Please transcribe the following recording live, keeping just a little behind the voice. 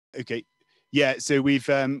Okay. Yeah. So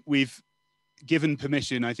we've given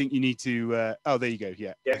permission. I think you need to. Oh, there you go.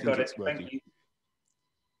 Yeah. Yeah, I think got it's it. working. Thank you.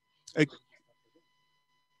 Okay.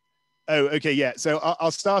 Oh, okay. Yeah. So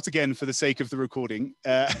I'll start again for the sake of the recording.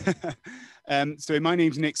 So my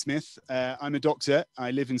name's Nick Smith. I'm a doctor.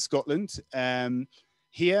 I live in Scotland.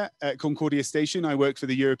 Here at Concordia Station, I work for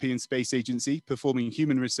the European Space Agency, performing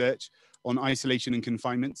human research on isolation and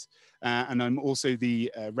confinement. And I'm also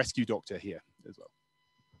the rescue doctor here as well.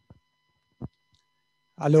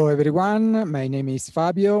 Hello, everyone. My name is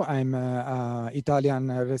Fabio. I'm an Italian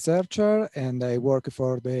researcher, and I work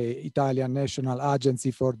for the Italian National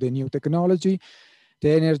Agency for the New Technology, the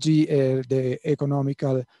Energy, the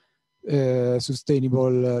Economical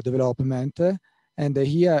Sustainable Development. And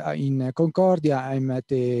here in Concordia, I'm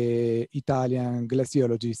the Italian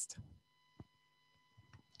glaciologist.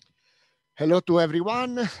 Hello to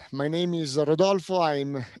everyone. My name is Rodolfo.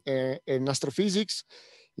 I'm an astrophysics.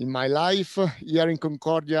 In my life here in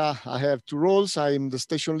Concordia, I have two roles. I'm the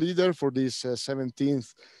station leader for this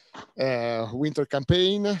 17th winter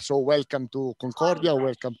campaign. So welcome to Concordia,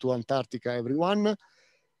 welcome to Antarctica, everyone.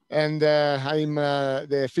 And I'm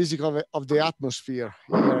the physics of the atmosphere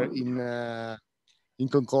here in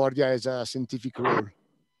Concordia as a scientific role.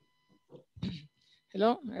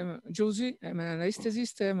 Hello, I'm Giusy. I'm an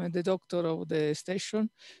anesthetist. I'm the doctor of the station.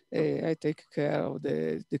 I take care of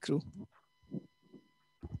the crew.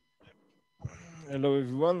 Hello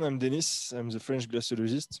everyone, I'm Denis. I'm the French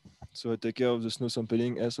glaciologist. So I take care of the snow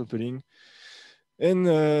sampling, air sampling, and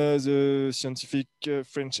the scientific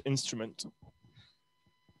French instrument.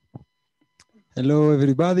 Hello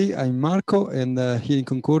everybody, I'm Marco, and here in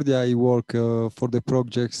Concordia I work for the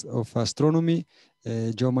projects of astronomy,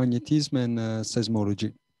 geomagnetism and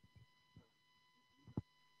seismology.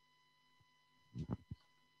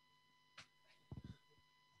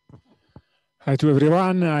 Hi to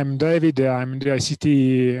everyone, I'm David. I'm the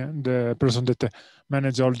ICT, the person that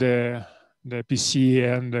manages all the PC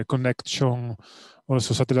and the connection,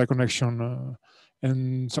 also satellite connection.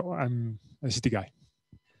 And so I'm ICT guy.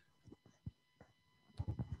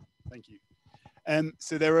 Thank you.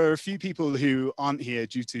 So there are a few people who aren't here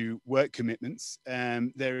due to work commitments.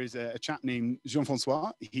 There is a chap named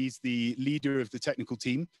Jean-Francois. He's the leader of the technical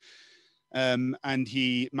team. And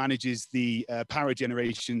he manages the power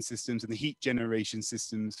generation systems and the heat generation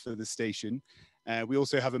systems for the station. We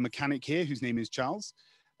also have a mechanic here whose name is Charles.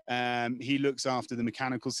 He looks after the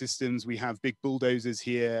mechanical systems. We have big bulldozers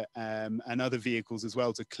here and other vehicles as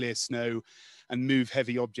well to clear snow and move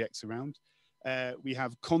heavy objects around. We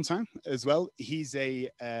have Quentin as well. He's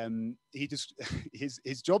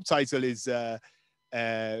his job title is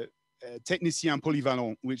technicien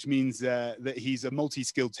polyvalent, which means that he's a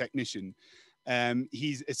multi-skilled technician.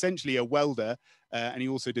 He's essentially a welder, and he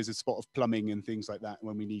also does a spot of plumbing and things like that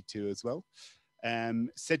when we need to as well.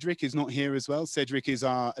 Cedric is not here as well. Cedric is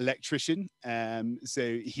our electrician,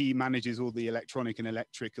 so he manages all the electronic and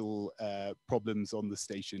electrical problems on the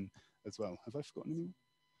station as well. Have I forgotten anyone?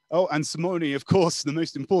 Oh, and Simone, of course, the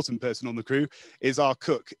most important person on the crew, is our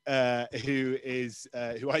cook, who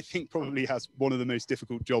I think probably has one of the most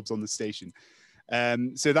difficult jobs on the station.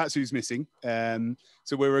 So that's who's missing.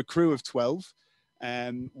 So we're a crew of 12.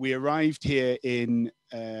 We arrived here in,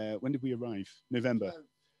 when did we arrive? November.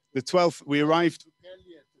 The 12th, we arrived.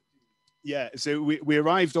 Yeah, so we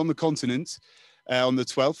arrived on the continent on the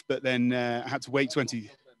 12th, but then had to wait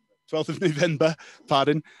 12th of November,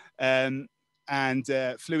 pardon. And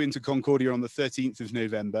flew into Concordia on the 13th of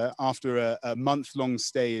November after a month-long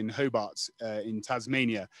stay in Hobart in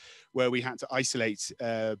Tasmania, where we had to isolate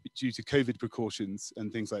due to COVID precautions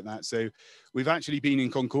and things like that. So we've actually been in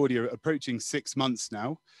Concordia approaching 6 months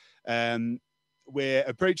now. We're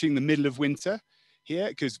approaching the middle of winter here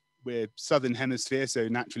because we're Southern Hemisphere, so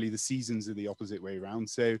naturally the seasons are the opposite way around.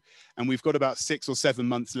 So, and we've got about 6 or 7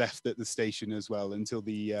 months left at the station as well until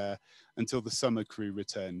the summer crew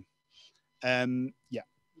return. Yeah.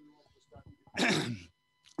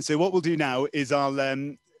 So what we'll do now is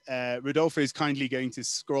Rodolfo is kindly going to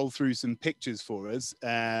scroll through some pictures for us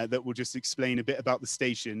that will just explain a bit about the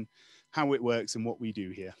station, how it works and what we do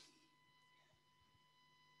here.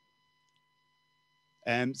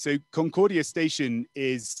 So Concordia Station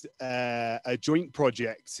is a joint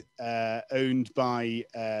project owned by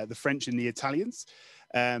the French and the Italians.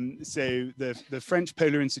 So the French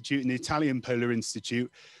Polar Institute and the Italian Polar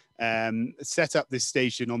Institute set up this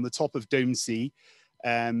station on the top of Dome Sea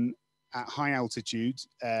at high altitude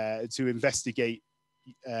to investigate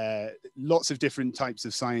lots of different types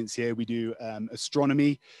of science here. We do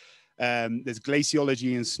astronomy, there's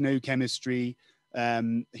glaciology and snow chemistry,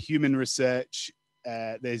 human research,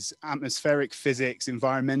 there's atmospheric physics,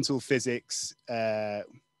 environmental physics, I'm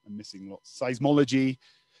missing lots, seismology,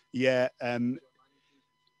 yeah,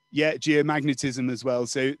 geomagnetism as well.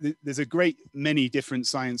 So there's a great many different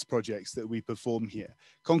science projects that we perform here.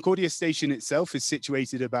 Concordia Station itself is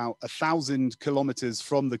situated about 1,000 kilometers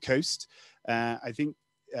from the coast. I think,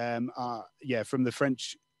 from the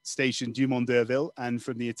French station Dumont d'Urville and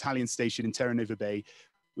from the Italian station in Terranova Bay,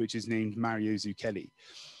 which is named Mario Zucchelli.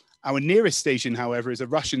 Our nearest station, however, is a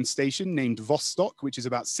Russian station named Vostok, which is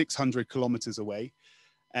about 600 kilometers away.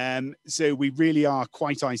 So we really are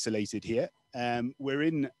quite isolated here. We're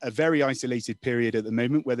in a very isolated period at the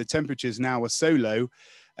moment where the temperatures now are so low,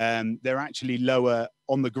 they're actually lower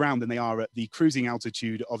on the ground than they are at the cruising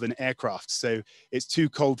altitude of an aircraft. So it's too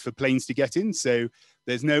cold for planes to get in. So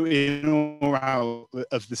there's no in or out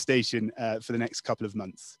of the station for the next couple of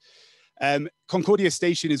months. Concordia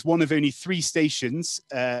Station is one of only 3 stations,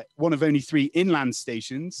 one of only 3 inland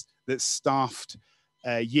stations that's staffed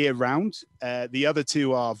year round. The other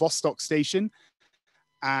 2 are Vostok Station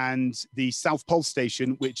and the South Pole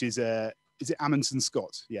Station, which is it Amundsen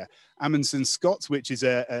Scott? Yeah, Amundsen Scott, which is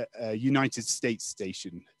a United States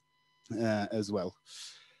station as well.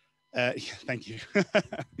 Thank you.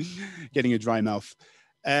 Getting a dry mouth.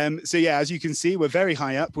 So yeah, as you can see, we're very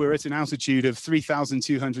high up. We're at an altitude of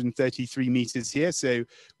 3,233 meters here. So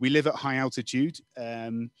we live at high altitude.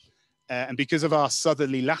 And because of our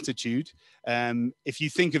southerly latitude, if you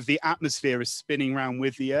think of the atmosphere as spinning around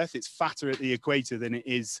with the Earth, it's fatter at the equator than it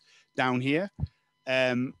is down here,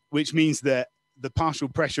 which means that the partial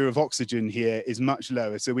pressure of oxygen here is much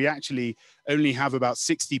lower. So we actually only have about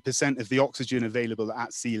 60% of the oxygen available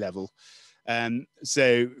at sea level.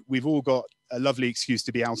 So we've all got a lovely excuse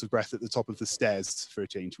to be out of breath at the top of the stairs for a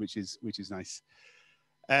change, which is nice.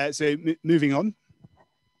 So moving on.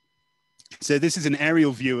 So this is an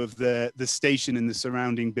aerial view of the station and the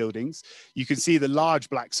surrounding buildings. You can see the large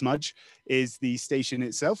black smudge is the station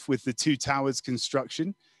itself with the 2 towers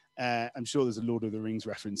construction. I'm sure there's a Lord of the Rings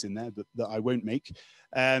reference in there, but that I won't make.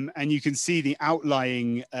 And you can see the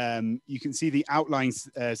outlying,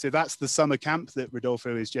 so that's the summer camp that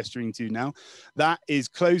Rodolfo is gesturing to now. That is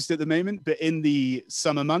closed at the moment, but in the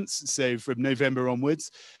summer months, so from November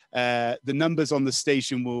onwards, the numbers on the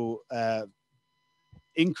station will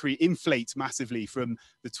inflate massively from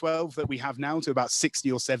the 12 that we have now to about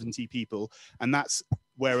 60 or 70 people. And that's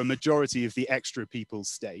where a majority of the extra people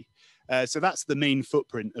stay. So that's the main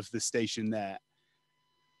footprint of the station there.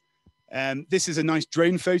 This is a nice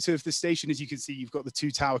drone photo of the station. As you can see, you've got the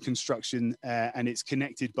 2 tower construction and it's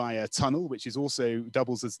connected by a tunnel, which is also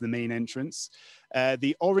doubles as the main entrance.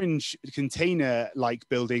 The orange container-like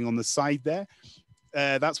building on the side there,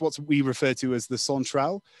 that's what we refer to as the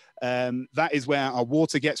centrale. That is where our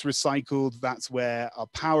water gets recycled. That's where our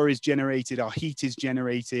power is generated, our heat is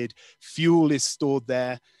generated, fuel is stored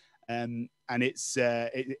there. And it's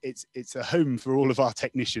a home for all of our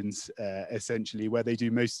technicians, essentially, where they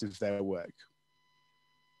do most of their work.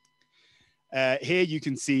 Here you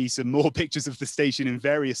can see some more pictures of the station in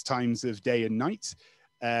various times of day and night.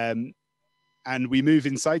 And we move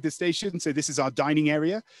inside the station. So this is our dining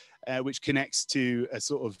area, which connects to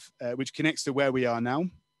which connects to where we are now.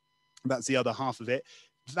 That's the other half of it.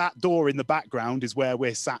 That door in the background is where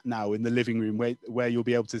we're sat now in the living room, where you'll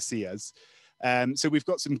be able to see us. So we've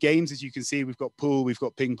got some games, as you can see. We've got pool, we've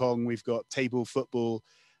got ping pong, we've got table football,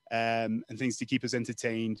 and things to keep us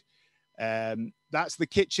entertained. That's the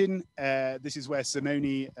kitchen. This is where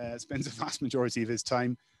Simone spends a vast majority of his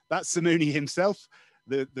time. That's Simone himself,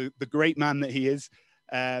 the great man that he is.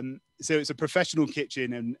 So it's a professional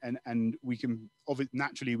kitchen, and we can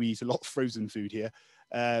naturally we eat a lot of frozen food here,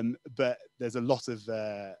 but there's a lot of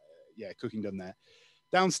cooking done there.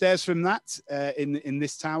 Downstairs from that, in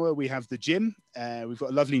this tower, we have the gym. We've got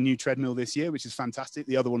a lovely new treadmill this year, which is fantastic.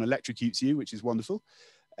 The other one electrocutes you, which is wonderful.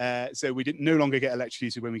 So we no longer get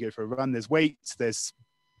electrocuted when we go for a run. There's weights, there's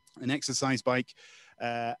an exercise bike,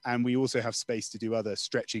 and we also have space to do other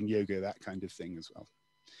stretching, yoga, that kind of thing as well.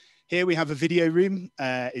 Here we have a video room.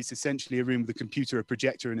 It's essentially a room with a computer, a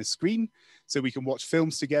projector, and a screen, so we can watch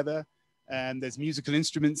films together. There's musical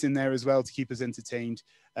instruments in there as well to keep us entertained.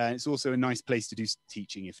 It's also a nice place to do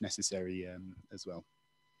teaching if necessary as well.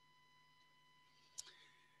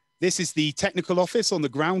 This is the technical office on the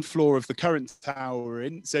ground floor of the current tower we're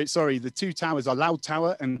in. So sorry, the 2 towers are Loud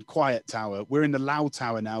Tower and Quiet Tower. We're in the Loud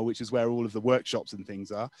Tower now, which is where all of the workshops and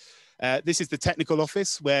things are. This is the technical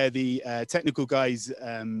office where the technical guys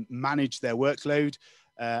manage their workload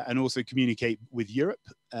and also communicate with Europe.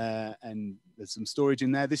 And there's some storage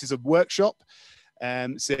in there. This is a workshop.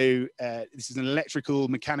 This is an electrical,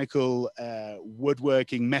 mechanical,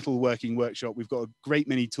 woodworking, metalworking workshop. We've got a great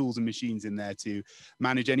many tools and machines in there to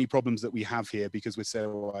manage any problems that we have here because we're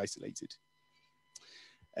so isolated.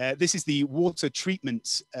 This is the water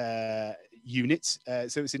treatment unit.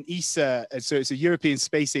 So it's an ESA, so it's a European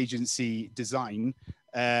Space Agency design.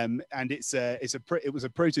 And it was a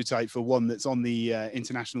prototype for one that's on the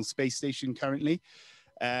International Space Station currently.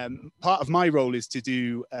 Part of my role is to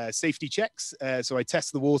do safety checks. So I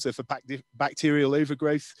test the water for bacterial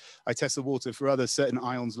overgrowth. I test the water for other certain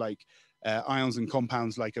ions like ions and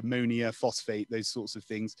compounds like ammonia, phosphate, those sorts of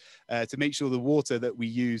things, to make sure the water that we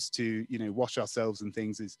use to, wash ourselves and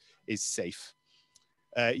things is safe.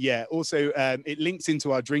 Also, it links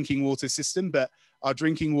into our drinking water system, but our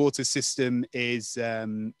drinking water system is,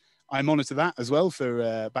 I monitor that as well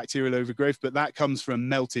for bacterial overgrowth, but that comes from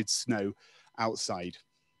melted snow outside.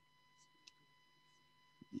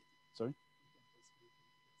 Sorry?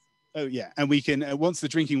 Oh yeah, and we can, once the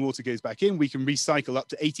drinking water goes back in, we can recycle up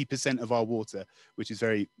to 80% of our water, which is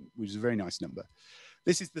a very nice number.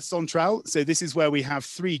 This is the centrale. So this is where we have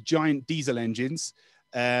 3 giant diesel engines.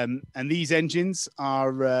 And these engines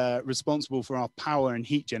are responsible for our power and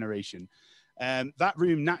heat generation. That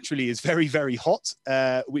room naturally is very, very hot,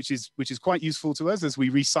 which is quite useful to us as we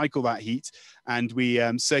recycle that heat and we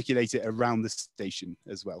circulate it around the station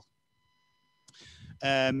as well.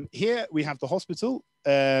 Here we have the hospital.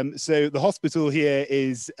 So the hospital here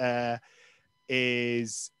is a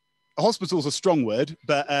hospital's a strong word,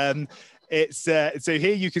 but so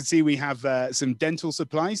here you can see we have some dental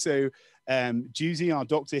supplies. So Juicy, our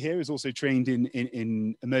doctor here, is also trained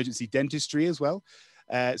in emergency dentistry as well.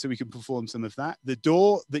 So we can perform some of that. The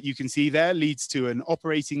door that you can see there leads to an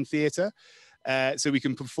operating theatre. So we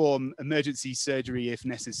can perform emergency surgery if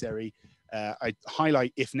necessary. I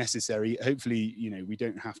highlight if necessary. Hopefully, we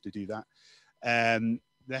don't have to do that.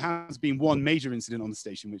 There has been one major incident on the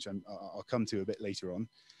station, which I'll come to a bit later on.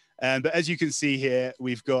 But as you can see here,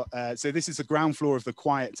 we've got, so this is the ground floor of the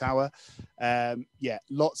quiet tower.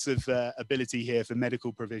 Lots of ability here for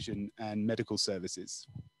medical provision and medical services.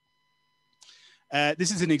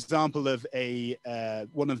 This is an example of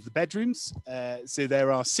one of the bedrooms. So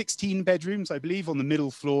there are 16 bedrooms, I believe, on the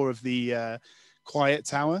middle floor of the quiet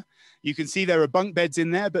tower. You can see there are bunk beds in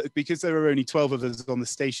there, but because there are only 12 of us on the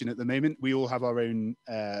station at the moment, we all have our own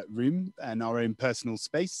room and our own personal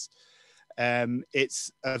space.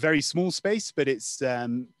 It's a very small space, but it's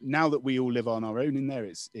now that we all live on our own in there,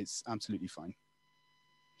 it's absolutely fine.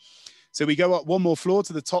 So we go up one more floor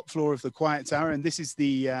to the top floor of the quiet tower, and this is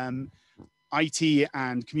the IT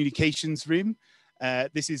and communications room.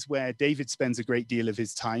 This is where David spends a great deal of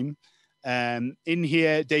his time. In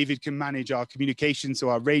here, David can manage our communication, so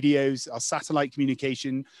our radios, our satellite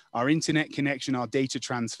communication, our internet connection, our data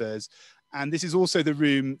transfers. And this is also the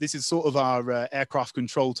room, this is sort of our aircraft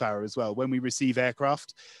control tower as well. When we receive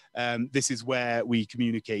aircraft, this is where we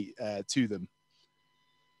communicate to them.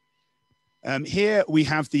 Here we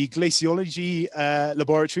have the glaciology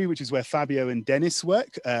laboratory, which is where Fabio and Dennis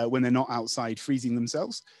work when they're not outside freezing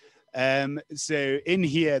themselves. So in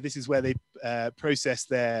here, this is where they process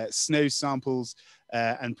their snow samples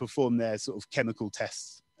and perform their sort of chemical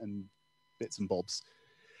tests and bits and bobs.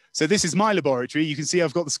 So this is my laboratory. You can see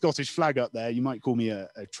I've got the Scottish flag up there. You might call me a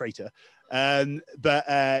traitor. So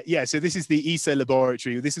this is the ESA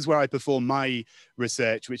laboratory. This is where I perform my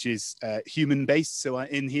research, which is human-based. So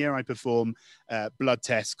in here, I perform blood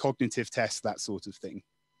tests, cognitive tests, that sort of thing.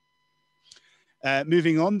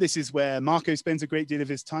 Moving on, this is where Marco spends a great deal of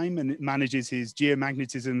his time and manages his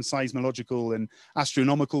geomagnetism, seismological and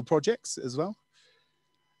astronomical projects as well.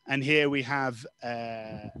 And here we have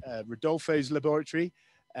Rodolfo's laboratory.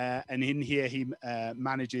 And in here, he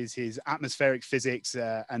manages his atmospheric physics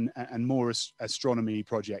and more astronomy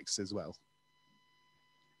projects as well.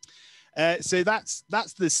 So that's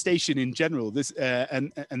the station in general.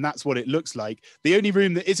 And that's what it looks like. The only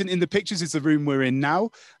room that isn't in the pictures is the room we're in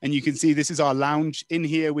now. And you can see this is our lounge. In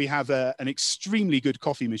here, we have an extremely good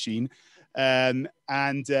coffee machine.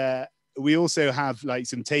 We also have like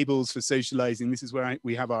some tables for socializing. This is where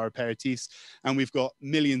we have our aperitifs. And we've got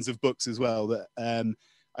millions of books as well that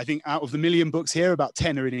I think out of the million books here, about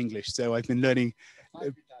 10 are in English. So I've been learning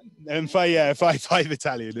five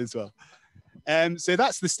Italian as well. So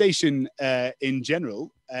that's the station in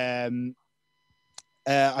general. I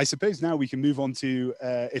suppose now we can move on to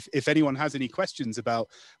if anyone has any questions about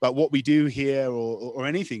what we do here or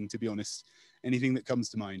anything, to be honest, anything that comes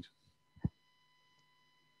to mind.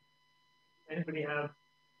 Anybody have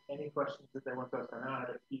any questions that they want to ask? I know I had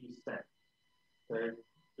a few sent. So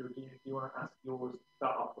do you want to ask yours to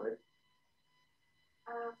start off with?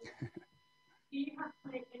 Do you have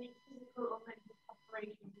to make any physical or mental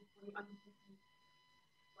preparation before you undertake any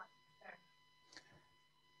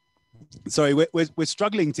experiments? Sorry, we're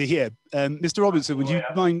struggling to hear. Mr. Robertson, would you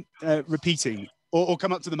mind repeating or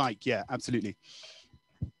come up to the mic? Yeah, absolutely.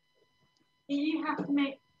 Do you have to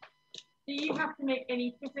make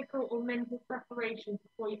any physical or mental preparation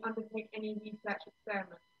before you undertake any research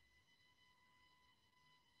experiments?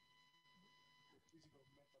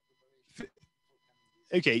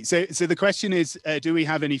 Okay, so the question is, do we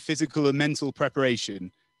have any physical or mental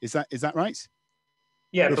preparation? Is that right?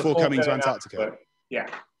 Yeah, before coming to Antarctica. Yeah.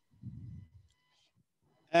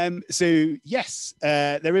 So yes,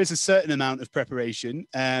 there is a certain amount of preparation.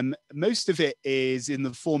 Most of it is in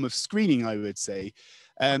the form of screening, I would say.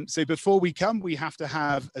 So before we come, we have to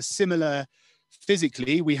have a similar,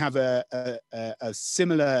 physically, we have a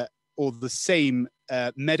similar or the same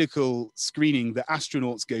medical screening that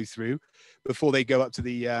astronauts go through before they go up to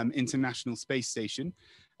the International Space Station.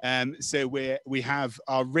 So we have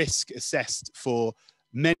our risk assessed for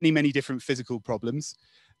many different physical problems.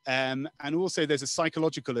 And also there's a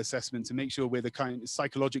psychological assessment to make sure we're the kind of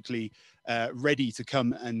psychologically ready to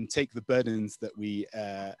come and take the burdens that we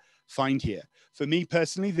find here. For me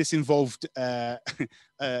personally, this involved,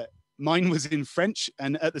 mine was in French,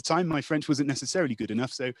 and at the time my French wasn't necessarily good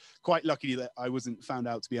enough, so quite lucky that I wasn't found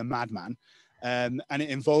out to be a madman. And it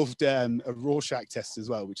involved a Rorschach test as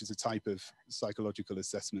well, which is a type of psychological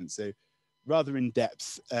assessment. So rather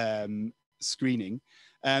in-depth screening.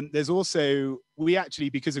 There's also, we actually,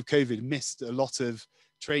 because of COVID, missed a lot of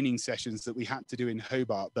training sessions that we had to do in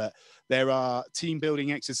Hobart, but there are team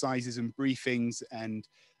building exercises and briefings and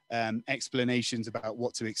explanations about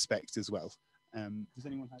what to expect as well. Does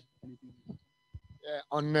anyone have anything?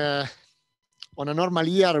 On a normal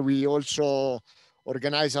year, we also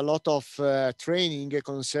organize a lot of training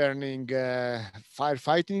concerning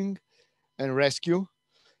firefighting and rescue.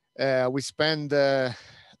 We spend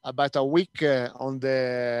about a week on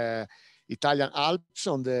the Italian Alps,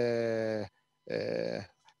 on the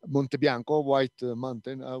Monte Bianco, White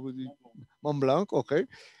Mountain, Mont Blanc, okay,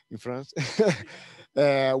 in France,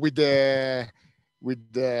 with a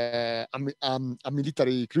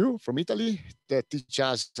military crew from Italy that teach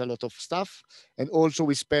us a lot of stuff. And also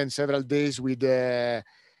we spend several days with the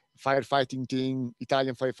firefighting team,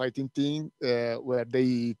 Italian firefighting team, where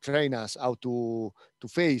they train us how to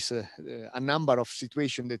face a number of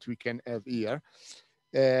situations that we can have here.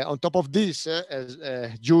 On top of this,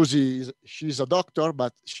 Josie, she's a doctor,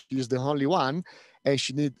 but she's the only one, and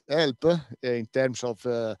she needs help in terms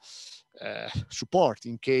of support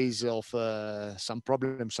in case of some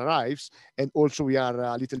problems arrives. And also we are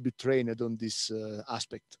a little bit trained on this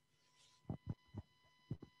aspect.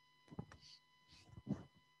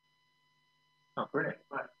 Oh, brilliant.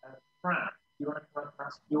 Right. Fran, you want to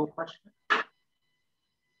ask your question?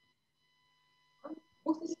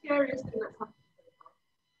 What's the scariest thing that's happened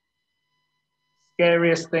so far?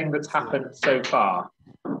 Scariest thing that's happened so far?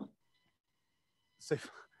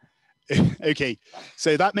 Okay,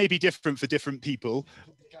 so that may be different for different people.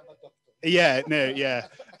 Yeah, no, yeah.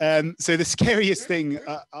 So the scariest thing,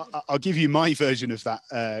 I'll give you my version of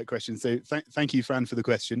that question. So thank you, Fran, for the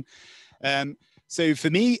question. So for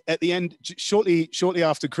me, at the end, shortly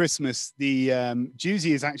after Christmas, the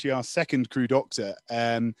Juicy is actually our second crew doctor.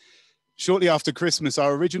 Shortly after Christmas,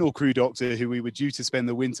 our original crew doctor, who we were due to spend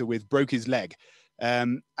the winter with, broke his leg.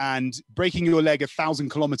 And breaking your leg 1,000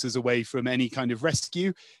 kilometers away from any kind of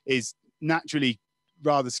rescue is naturally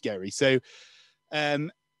rather scary. So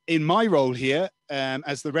in my role here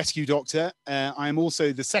as the rescue doctor, I'm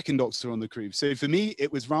also the second doctor on the crew. So for me,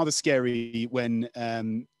 it was rather scary when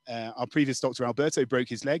our previous doctor, Alberto, broke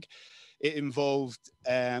his leg. It involved,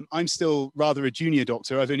 I'm still rather a junior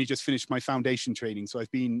doctor. I've only just finished my foundation training. So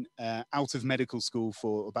I've been out of medical school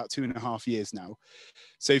for about 2.5 years now.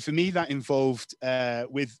 So for me, that involved,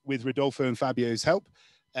 with Rodolfo and Fabio's help,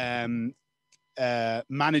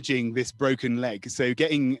 managing this broken leg. So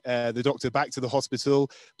getting the doctor back to the hospital,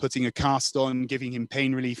 putting a cast on, giving him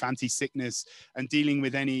pain relief, anti-sickness, and dealing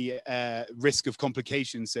with any risk of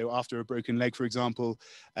complications. So after a broken leg, for example,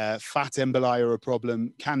 fat emboli are a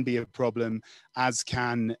problem, can be a problem, as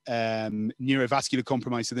can neurovascular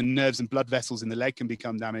compromise. So the nerves and blood vessels in the leg can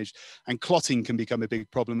become damaged, and clotting can become a big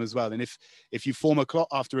problem as well. And if you form a clot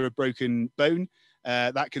after a broken bone,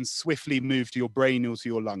 that can swiftly move to your brain or to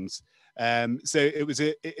your lungs. So it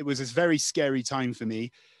was a very scary time for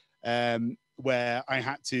me, where I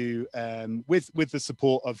had to, with the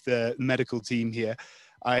support of the medical team here,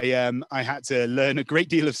 I had to learn a great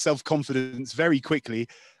deal of self-confidence very quickly,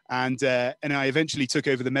 and I eventually took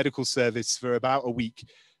over the medical service for about a week.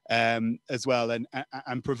 as well,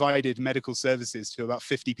 and provided medical services to about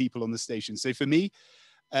 50 people on the station. So for me,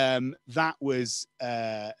 that was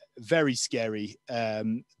very scary.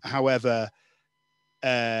 However,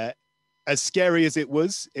 as scary as it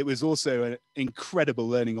was also an incredible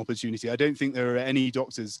learning opportunity. I don't think there are any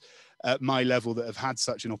doctors at my level that have had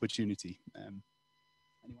such an opportunity. Anyone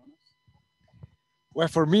else? Well,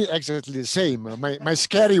 for me, exactly the same. My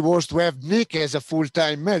scary was to have Nick as a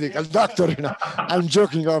full-time medical doctor. You know, I'm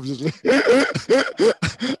joking, obviously.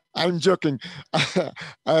 I'm joking. I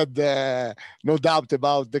had no doubt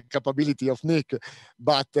about the capability of Nick,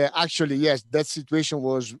 but actually, yes, that situation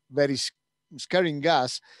was very scaring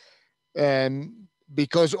us.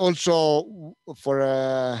 Because also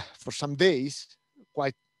for some days,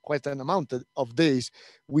 quite an amount of days,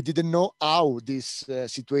 we didn't know how this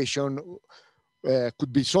situation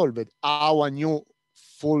could be solved, how a new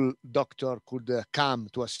full doctor could come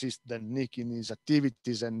to assist Nick in his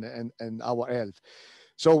activities and our health.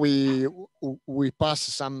 So we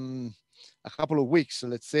passed a couple of weeks,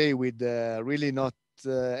 let's say, with really not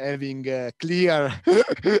having clear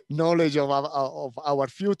knowledge of our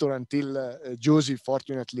future until Josie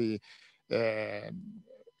fortunately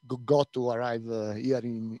got to arrive here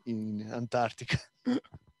in Antarctica.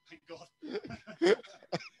 Thank God.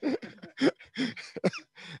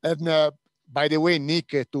 And by the way, Nick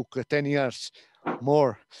took 10 years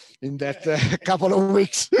more in that couple of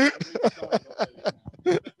weeks.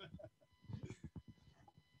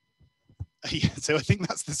 Yeah, so I think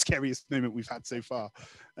that's the scariest moment we've had so far.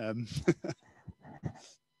 Oh,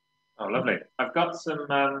 lovely. I've got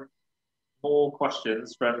some more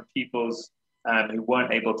questions from pupils who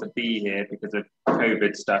weren't able to be here because of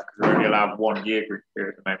COVID stuff, because we're only allowed 1 year group here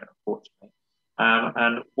at the moment, unfortunately.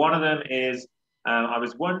 And one of them is, I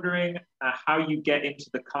was wondering how you get into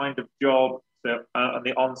the kind of job on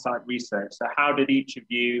the on-site research. So how did each of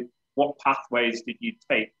you, what pathways did you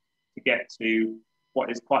take to get to what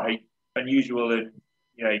is quite an unusual and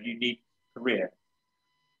unique career?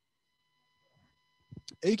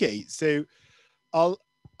 Okay, so I'll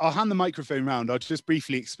hand the microphone round. I'll just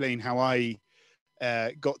briefly explain how I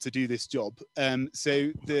got to do this job.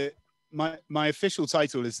 So my official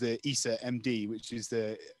title is the ESA MD, which is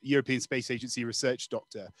the European Space Agency Research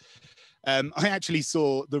Doctor. I actually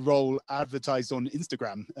saw the role advertised on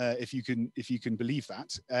Instagram, if you can believe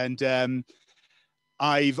that, and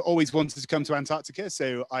I've always wanted to come to Antarctica,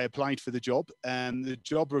 so I applied for the job. The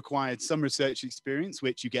job required some research experience,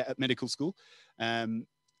 which you get at medical school,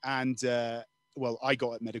 well, I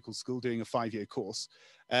got at medical school doing a 5-year course,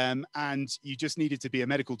 and you just needed to be a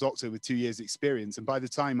medical doctor with 2 years experience. And by the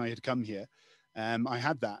time I had come here, I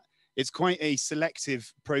had that. It's quite a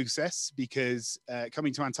selective process because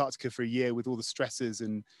coming to Antarctica for a year with all the stresses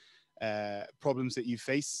and problems that you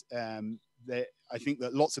face, I think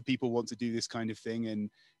that lots of people want to do this kind of thing, and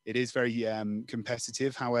it is very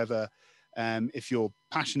competitive. However, if you're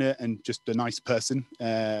passionate and just a nice person,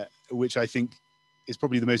 which I think is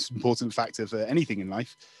probably the most important factor for anything in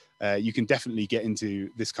life, you can definitely get into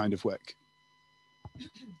this kind of work.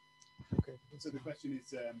 Okay. So the question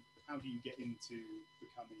is, how do you get into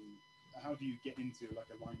like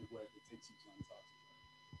a line of work that takes you to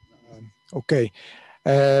Antarctica? Okay.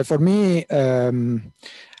 For me,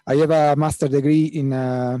 I have a master degree in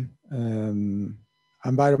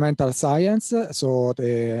environmental science. So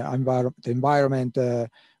the environment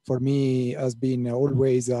for me has been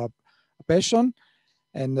always a passion.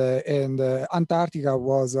 And Antarctica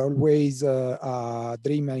was always a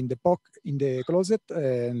dream in the closet.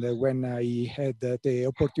 And when I had the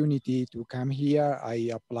opportunity to come here,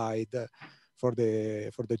 I applied for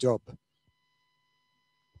the job.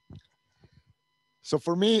 So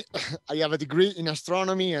for me, I have a degree in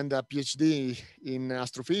astronomy and a PhD in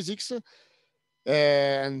astrophysics,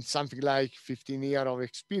 and something like 15 years of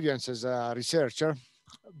experience as a researcher.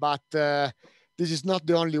 But this is not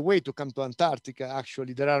the only way to come to Antarctica.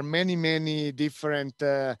 Actually, there are many different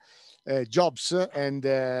jobs and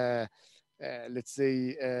let's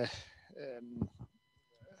say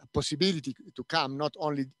possibility to come. Not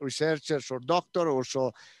only researchers or doctor,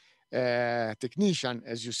 also technician,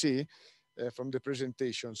 as you see from the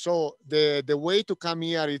presentation. So the way to come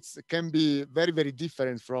here can be very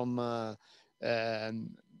different from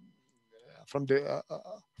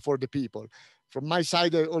for the people. From my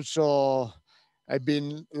side, also I've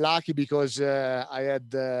been lucky because I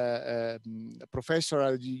had a professor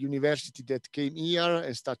at the university that came here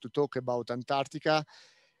and started to talk about Antarctica.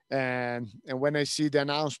 And when I see the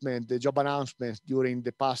announcement, the job announcement during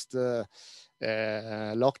the past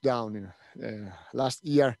lockdown last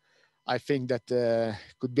year, I think that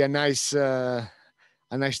could be a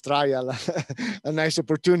a nice trial, a nice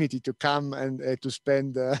opportunity to come and to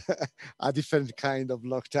spend a different kind of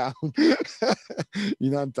lockdown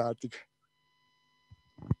in Antarctica.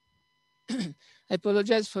 I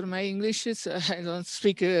apologize for my English. I don't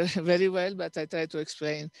speak very well, but I try to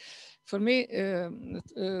explain. For me,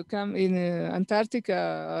 come in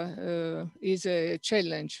Antarctica is a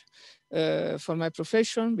challenge for my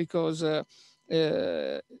profession because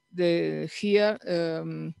here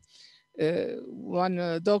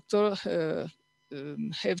one doctor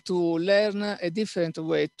have to learn a different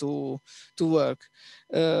way to work.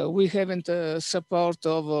 We haven't support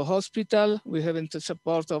of a hospital, we haven't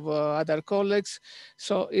support of other colleagues,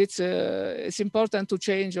 so it's important to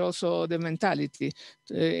change also the mentality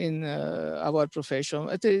in our profession.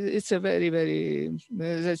 It's a very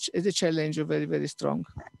it's a challenge, very strong.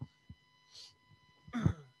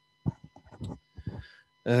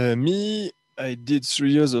 Me, I did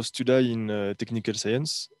 3 years of study in technical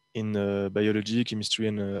science, in biology, chemistry,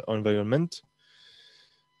 and environment.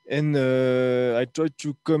 And I tried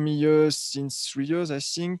to come here since 3 years, I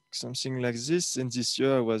think, something like this. And this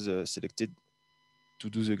year I was selected to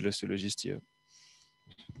do the glaciologist here.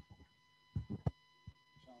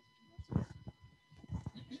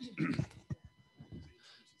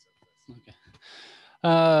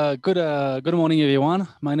 Good morning, everyone.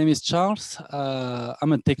 My name is Charles.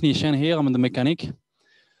 I'm a technician here. I'm the mechanic.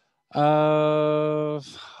 How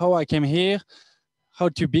I came here, how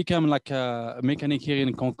to become like a mechanic here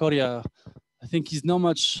in Concordia, I think it's not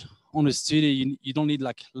much on the study. You don't need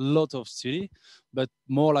like a lot of study, but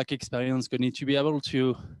more like experience. You need to be able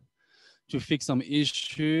to fix some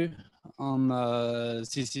issue.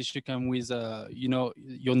 This issue come with you know,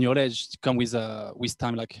 your knowledge come with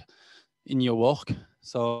time, like in your work.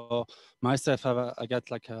 So myself, I got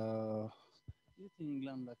like in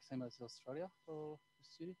England, like same as Australia for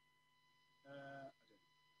study.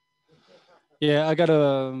 Yeah, I got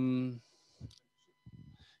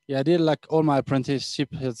yeah, I did like all my apprenticeship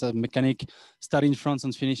as a mechanic, started in France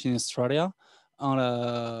and finished in Australia. And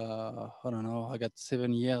I don't know, I got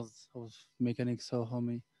 7 years of mechanics. So how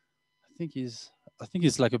many? I think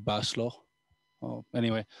it's like a bachelor. Oh,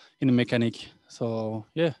 anyway, in mechanic. So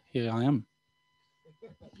yeah, here I am.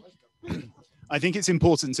 I think it's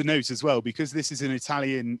important to note as well, because this is an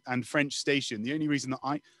Italian and French station. The only reason that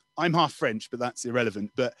I'm half French, but that's irrelevant.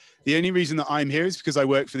 But the only reason that I'm here is because I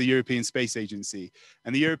work for the European Space Agency,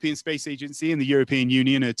 and the European Space Agency and the European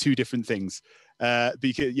Union are two different things.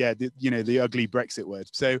 Because yeah, the ugly Brexit word.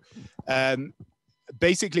 So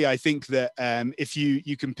basically, I think that if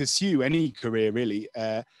you can pursue any career really,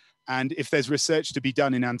 and if there's research to be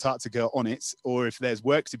done in Antarctica on it, or if there's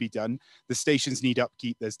work to be done, the stations need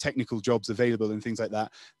upkeep, there's technical jobs available and things like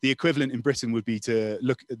that. The equivalent in Britain would be to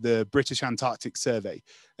look at the British Antarctic Survey.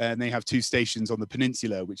 And they have 2 stations on the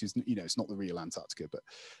peninsula, which is, you know, it's not the real Antarctica, but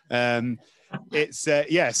it's,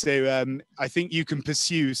 yeah, so I think you can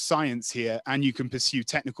pursue science here and you can pursue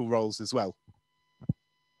technical roles as well.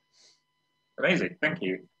 Amazing, thank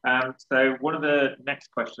you. So one of the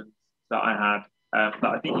next questions that I had, that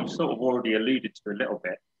I think you sort of already alluded to a little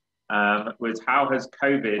bit, was how has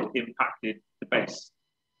COVID impacted the base?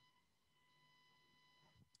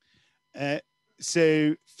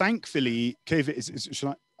 So thankfully, COVID is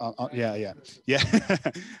shall I? Yeah.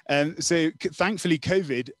 So thankfully,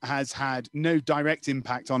 COVID has had no direct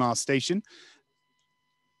impact on our station.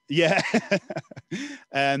 Yeah.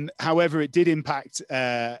 However, it did impact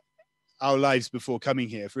our lives before coming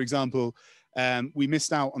here. For example, we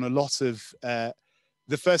missed out on a lot of,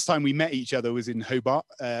 the first time we met each other was in Hobart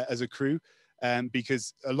as a crew,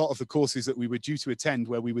 because a lot of the courses that we were due to attend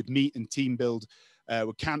where we would meet and team build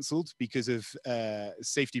were cancelled because of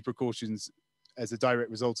safety precautions as a direct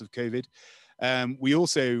result of COVID. We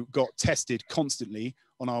also got tested constantly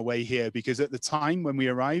on our way here because at the time when we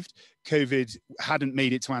arrived, COVID hadn't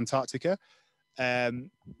made it to Antarctica. Yeah,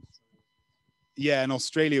 and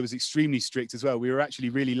Australia was extremely strict as well. We were actually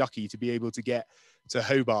really lucky to be able to get to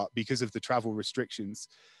Hobart because of the travel restrictions.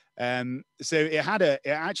 So it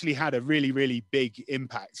actually had a really big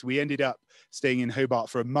impact. We ended up staying in Hobart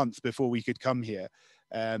for a month before we could come here.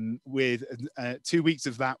 With 2 weeks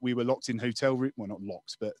of that, we were locked in hotel room. Well, not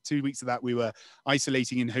locked, but 2 weeks of that, we were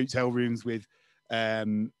isolating in hotel rooms with,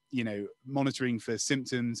 you know, monitoring for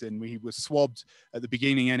symptoms, and we were swabbed at the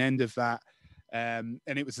beginning and end of that. And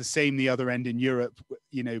it was the same the other end in Europe.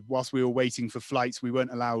 You know, whilst we were waiting for flights, we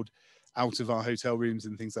weren't allowed out of our hotel rooms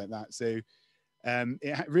and things like that. So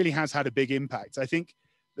it really has had a big impact. I think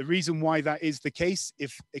the reason why that is the case,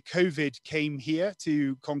 if COVID came here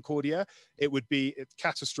to Concordia, it would be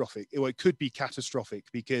catastrophic. It could be catastrophic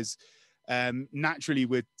because naturally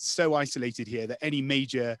we're so isolated here that any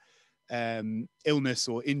major illness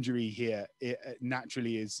or injury here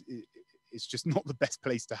naturally is just not the best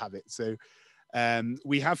place to have it. So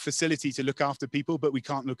we have facility to look after people, but we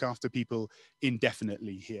can't look after people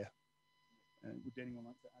indefinitely here. Would anyone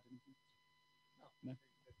like to add anything? No?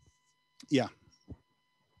 Yeah.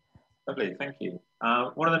 Lovely, thank you.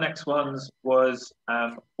 One of the next ones was,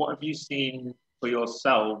 what have you seen for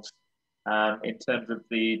yourselves in terms of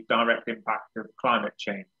the direct impact of climate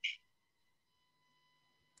change?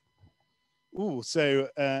 Oh, so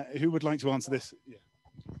who would like to answer this? Yeah.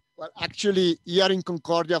 Well, actually, here in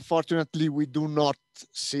Concordia, fortunately, we do not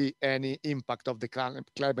see any impact of the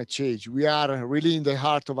climate change. We are really in the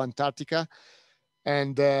heart of Antarctica,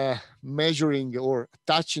 and measuring or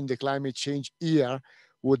touching the climate change here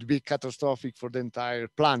would be catastrophic for the entire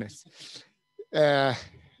planet.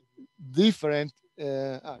 Different,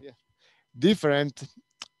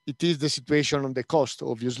 it is the situation on the coast,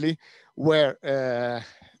 obviously, where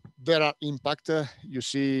there are impact. You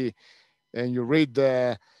see, and you read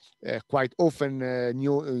quite often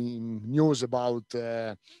news about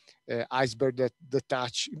iceberg that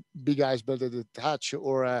touch, big iceberg that touch,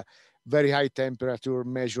 or very high temperature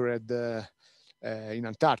measured in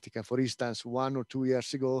Antarctica. For instance, 1 or 2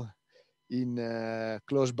 years ago, in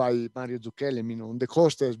close by Mario Zucchelli, on the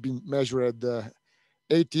coast has been measured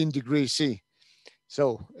 18 degrees C.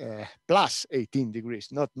 So plus 18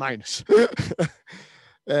 degrees, not minus.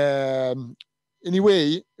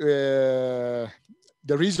 Anyway,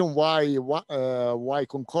 the reason why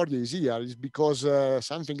Concordia is here is because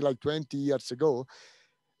something like 20 years ago,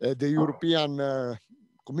 the European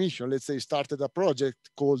Commission, let's say, started a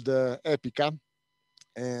project called EPICA,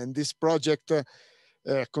 and this project,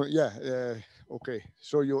 okay.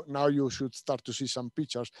 So now you should start to see some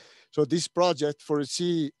pictures. So this project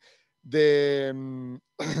foresee the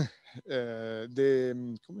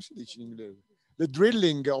the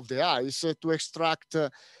drilling of the ice to extract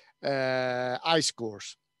ice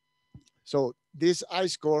cores. So this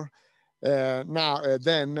ice core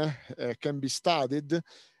then can be studied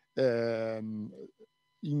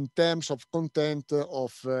in terms of content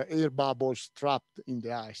of air bubbles trapped in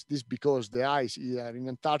the ice. This because the ice here in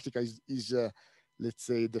Antarctica is let's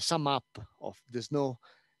say, the sum up of the snow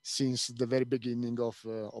since the very beginning of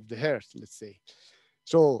the Earth, let's say.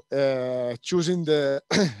 So choosing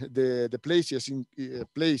the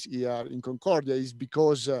place here in Concordia is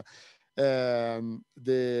because the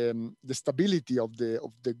stability of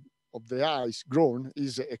the ice grown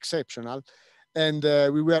is exceptional, and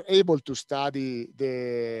we were able to study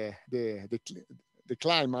the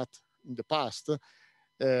climate in the past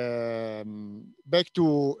back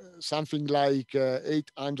to something like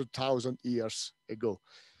 800,000 years ago.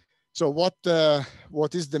 So what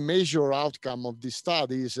is the major outcome of this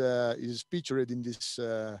study is pictured in this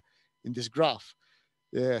graph.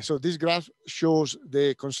 So this graph shows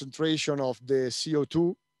the concentration of the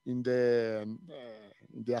CO2 in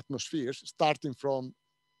the atmosphere, starting from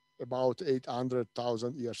about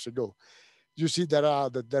 800,000 years ago. You see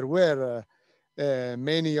there were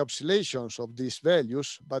many oscillations of these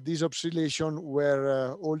values, but these oscillations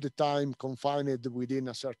were all the time confined within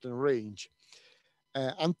a certain range.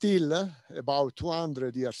 Until about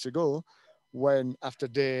 200 years ago, when after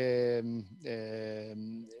the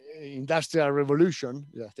Industrial Revolution,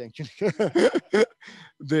 thank you,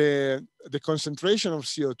 the concentration of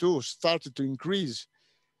CO2 started to increase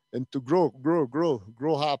and to grow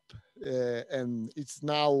up, and it's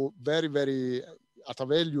now very, very at a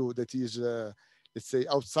value that is, let's say,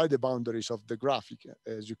 outside the boundaries of the graphic,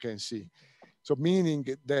 as you can see. So meaning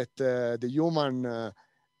that the human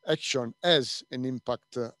action has an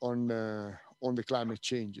impact on the climate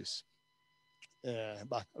changes.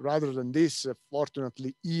 But rather than this,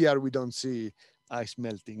 fortunately, here we don't see ice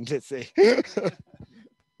melting, let's say.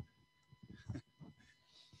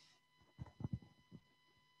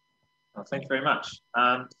 Well, thank you very much.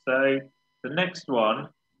 So the next one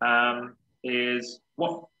is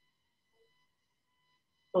what?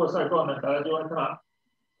 Oh, sorry, go on then, Bella. Do you want to come up?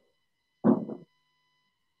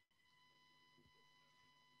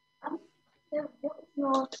 So what is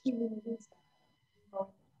your human research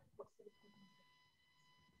involved?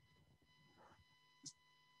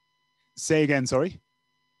 Say again, sorry.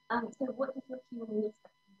 So what is your human research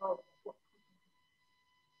involved?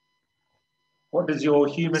 What does your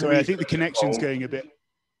human Sorry, I think the connection's going a bit.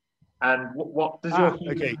 And what does your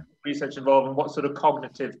human research involve, and what sort of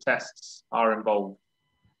cognitive tests are involved?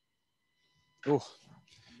 Oh,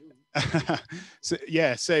 so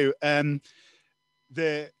yeah. So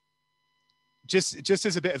just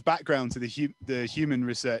as a bit of background to the human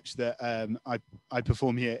research that I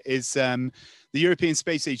perform here is the European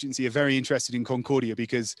Space Agency are very interested in Concordia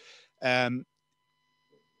because,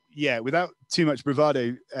 yeah, without too much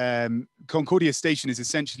bravado, Concordia Station is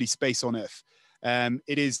essentially space on Earth.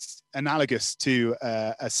 It is analogous to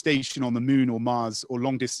a station on the moon or Mars or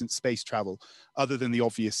long distance space travel, other than the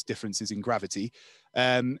obvious differences in gravity.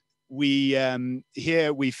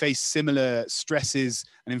 Here we face similar stresses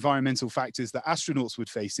and environmental factors that astronauts would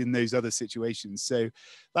face in those other situations. So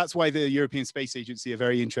that's why the European Space Agency are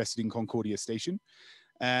very interested in Concordia Station.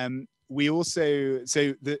 We also,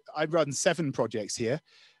 I run 7 projects here.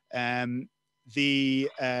 The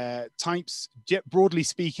types, broadly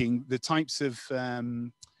speaking, the types of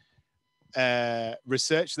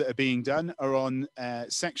research that are being done are on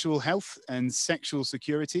sexual health and sexual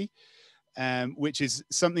security. Which is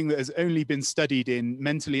something that has only been studied in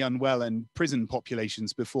mentally unwell and prison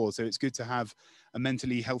populations before. So it's good to have a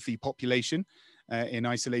mentally healthy population in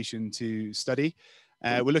isolation to study.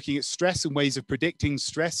 We're looking at stress and ways of predicting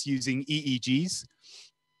stress using EEGs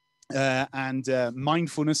and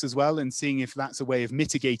mindfulness as well, and seeing if that's a way of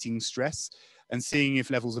mitigating stress and seeing if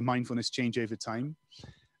levels of mindfulness change over time.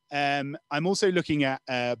 I'm also looking at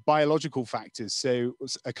biological factors. So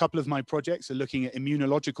a couple of my projects are looking at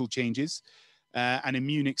immunological changes and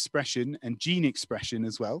immune expression and gene expression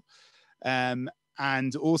as well.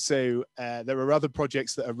 And also there are other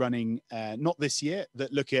projects that are running, not this year,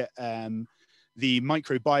 that look at the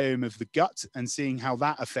microbiome of the gut and seeing how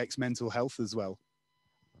that affects mental health as well.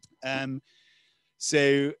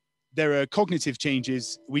 So there are cognitive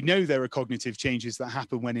changes. We know there are cognitive changes that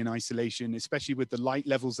happen when in isolation, especially with the light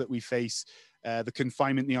levels that we face, the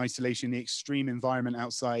confinement, the isolation, the extreme environment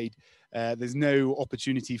outside. There's no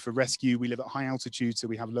opportunity for rescue. We live at high altitude, so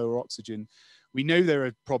we have lower oxygen. We know there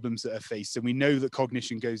are problems that are faced, and we know that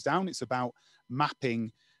cognition goes down. It's about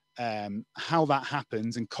mapping how that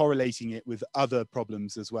happens and correlating it with other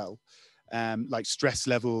problems as well, like stress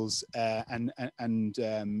levels and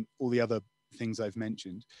all the other things I've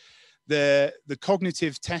mentioned. The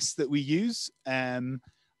cognitive tests that we use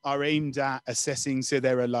are aimed at assessing, so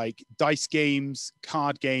there are like dice games,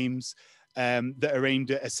 card games that are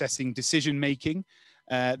aimed at assessing decision making.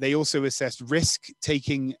 They also assess risk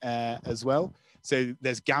taking as well. So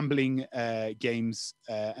there's gambling games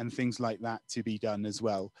and things like that to be done as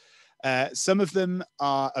well. Some of them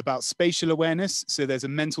are about spatial awareness. So there's a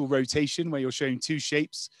mental rotation where you're showing 2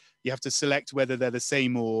 shapes. You have to select whether they're the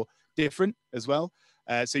same or different as well.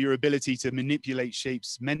 So your ability to manipulate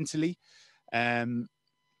shapes mentally. And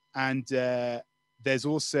there's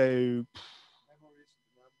also,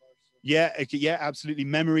 yeah, absolutely.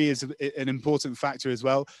 Memory is an important factor as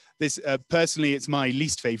well. This personally, it's my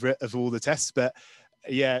least favorite of all the tests, but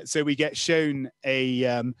yeah, so we get shown a,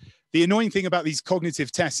 the annoying thing about these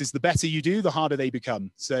cognitive tests is the better you do, the harder they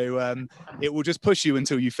become. So it will just push you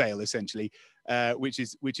until you fail essentially, which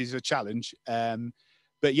is a challenge.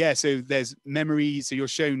 But yeah, so there's memory. So you're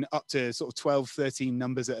shown up to sort of 12, 13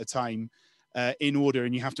 numbers at a time in order,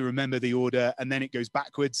 and you have to remember the order, and then it goes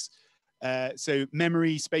backwards. So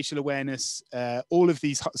memory, spatial awareness, all of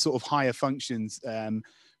these sort of higher functions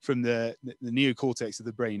from the neocortex of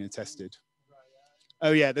the brain are tested.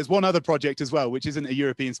 Oh yeah, there's one other project as well, which isn't a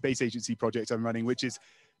European Space Agency project I'm running, which is,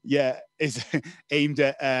 yeah, is aimed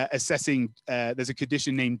at assessing, there's a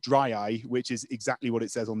condition named dry eye, which is exactly what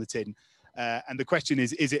it says on the tin. And the question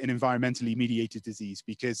is it an environmentally mediated disease?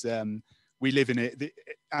 Because we live in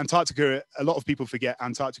Antarctica, a lot of people forget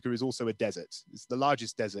Antarctica is also a desert. It's the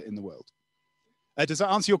largest desert in the world. Does that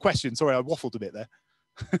answer your question? Sorry, I waffled a bit there.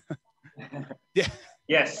 Yeah.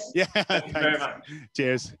 Yes. Yeah. Thank you very much.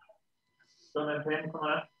 Cheers. Go on then, Pim, come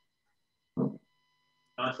on.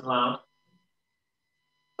 Nice and loud.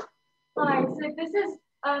 Hi, so this is,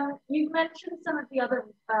 you've mentioned some of the other,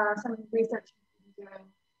 some of the research you've been doing.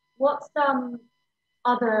 What's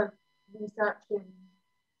other research in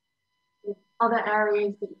other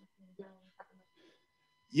areas that you've been doing?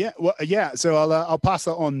 Yeah, well, yeah. So I'll pass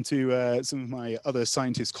that on to some of my other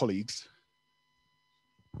scientist colleagues.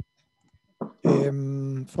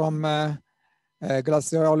 From a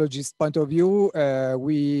glaciologist point of view,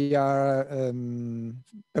 we are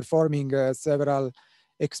performing several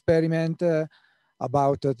experiments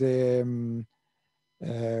about the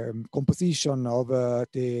composition of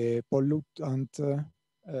the pollutant,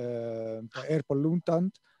 air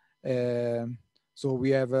pollutant. So we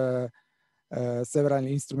have several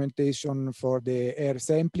instrumentation for the air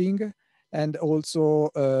sampling and also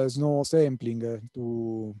snow sampling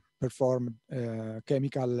to perform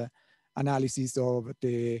chemical analysis of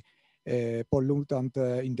the pollutant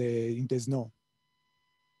in the snow.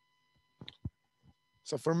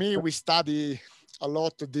 So for me, we study a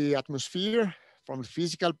lot the atmosphere from the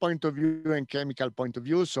physical point of view and chemical point of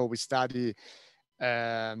view. So we study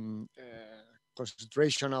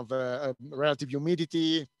concentration of relative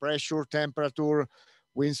humidity, pressure, temperature,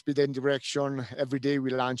 wind speed and direction. Every day we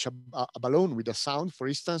launch a balloon with a sound, for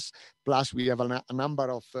instance, plus we have a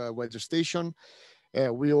number of weather stations.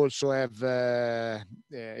 We also have,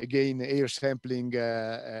 again, air sampling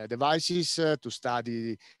devices to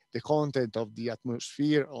study the content of the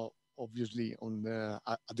atmosphere, obviously on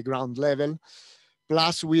at the ground level.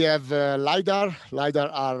 Plus, we have LiDAR. LiDAR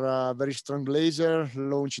are very strong laser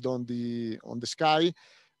launched on the sky.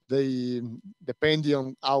 They, depending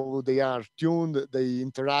on how they are tuned, they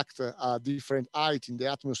interact at different height in the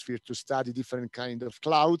atmosphere to study different kind of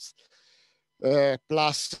clouds.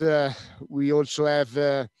 Plus, we also have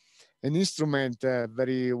an instrument, a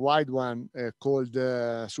very wide one, called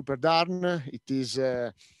Super Darn. It is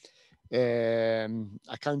a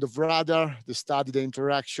kind of radar to study the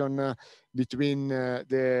interaction between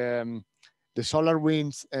the solar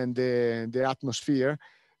winds and the atmosphere,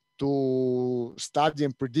 to study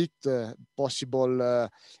and predict possible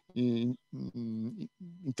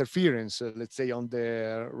interference, let's say, on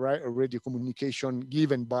the radio communication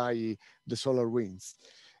given by the solar winds.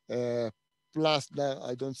 Plus,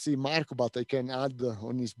 I don't see Marco, but I can add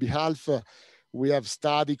on his behalf, we have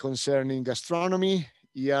study concerning astronomy.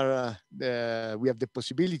 Here we have the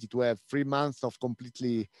possibility to have 3 months of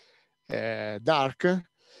completely dark,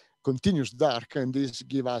 continuous dark, and this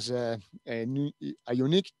gives us a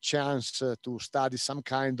unique chance to study some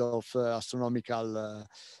kind of astronomical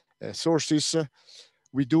sources.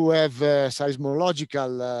 We do have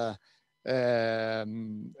seismological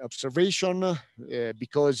observation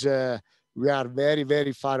because we are very,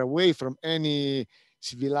 very far away from any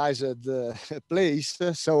civilized place.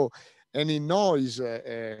 So any noise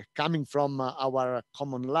coming from our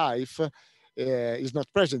common life is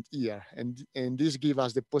not present here, and this gives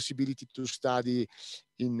us the possibility to study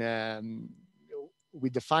in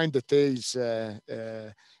with the fine details.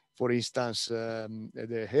 For instance,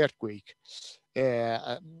 the earthquake.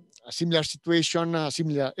 A similar situation, a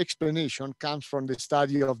similar explanation comes from the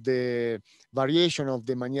study of the variation of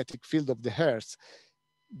the magnetic field of the Earth,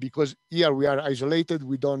 because here we are isolated.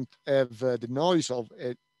 We don't have the noise of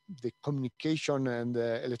the communication and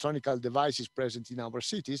electronic devices present in our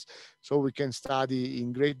cities, so we can study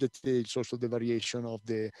in great details also the variation of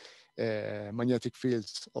the magnetic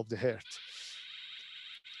fields of the Earth.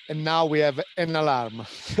 And now we have an alarm.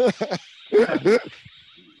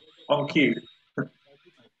 On cue.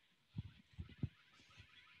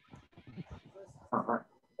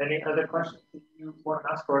 Any other questions that you want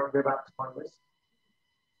to ask, or I can go back to my list?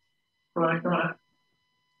 Come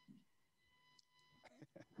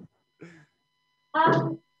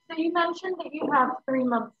on. So you mentioned that you have 3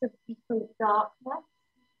 months of complete darkness.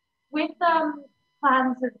 With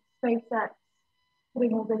plans of SpaceX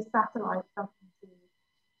putting all those satellites up into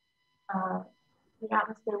the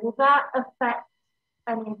atmosphere, will that affect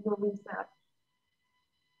any of your research?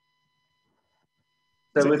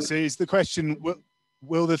 So is the question,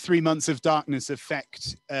 will the 3 months of darkness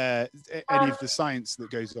affect any of the science that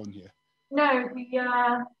goes on here? No,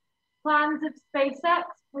 the plans of SpaceX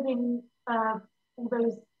putting all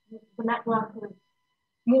those, the network of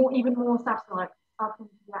even more satellites up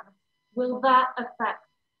into the atmosphere, will that affect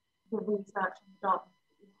the research in the darkness?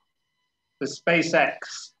 The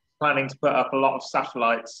SpaceX planning to put up a lot of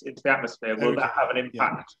satellites into the atmosphere, will that have an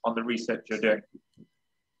impact on the research you're doing?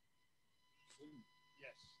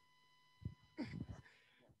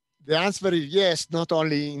 The answer is yes, not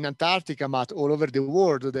only in Antarctica, but all over the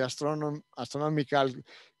world. The astronomical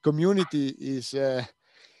community is,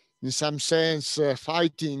 in some sense,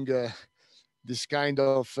 fighting this kind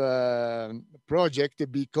of project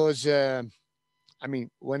because, I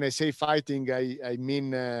mean, when I say fighting, I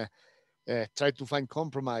mean try to find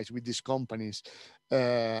compromise with these companies.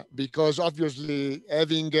 Because obviously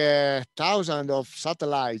having thousands of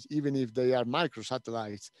satellites, even if they are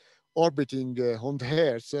microsatellites, orbiting on the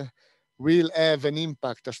Earth will have an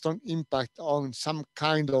impact, a strong impact on some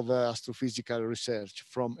kind of astrophysical research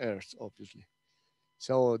from Earth, obviously.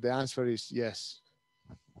 So the answer is yes.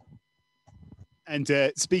 And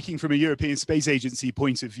speaking from a European Space Agency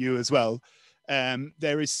point of view as well,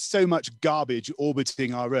 there is so much garbage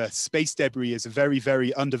orbiting our Earth. Space debris is a very,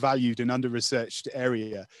 very undervalued and under-researched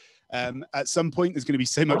area. At some point, there's going to be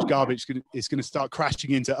so much garbage, it's going to start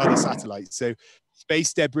crashing into other satellites. So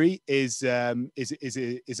space debris is a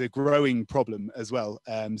growing problem as well.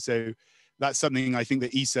 So that's something I think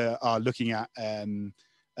that ESA are looking at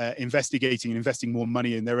investigating and investing more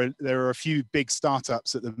money in. There are a few big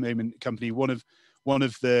startups at the moment. One one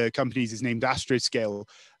of the companies is named Astroscale.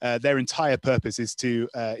 Their entire purpose is to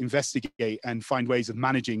investigate and find ways of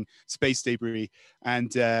managing space debris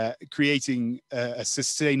and creating a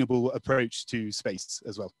sustainable approach to space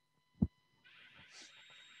as well.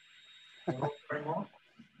 Any more?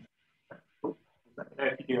 Let me know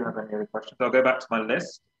if you do have any other questions. I'll go back to my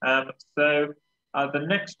list. The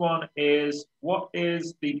next one is, what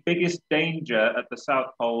is the biggest danger at the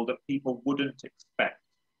South Pole that people wouldn't expect?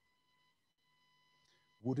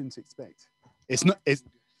 Wouldn't expect? It's not.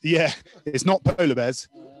 It's not polar bears.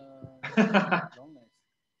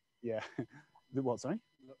 Yeah. The what? Sorry.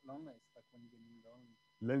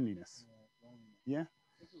 Loneliness. Yeah.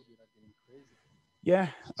 Yeah,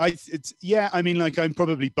 I mean, like, I'm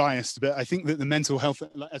probably biased, but I think that the mental health,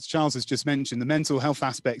 as Charles has just mentioned, the mental health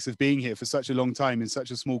aspects of being here for such a long time in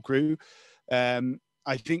such a small crew,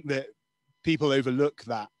 I think that people overlook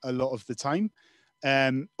that a lot of the time.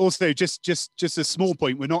 Also, just a small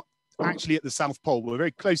point, we're not actually at the South Pole. We're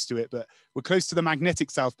very close to it, but we're close to the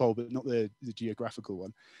magnetic South Pole, but not the geographical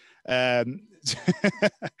one.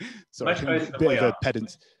 Sorry, a bit of a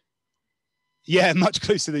pedant. Yeah, much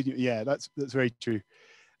closer than you. Yeah, that's very true.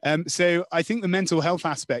 So I think the mental health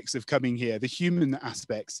aspects of coming here, the human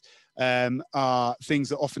aspects, are things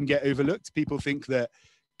that often get overlooked. People think that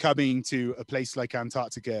coming to a place like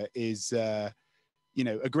Antarctica is, you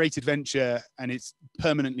know, a great adventure and it's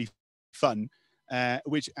permanently fun, and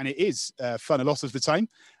it is fun a lot of the time,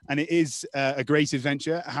 and it is a great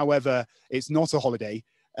adventure. However, it's not a holiday.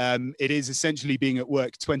 It is essentially being at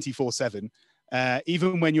work 24/7.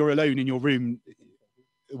 Even when you're alone in your room,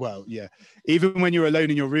 well, yeah, even when you're alone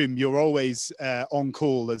in your room, you're always on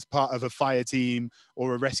call as part of a fire team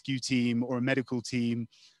or a rescue team or a medical team,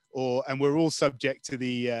 and we're all subject to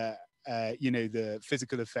the, you know, the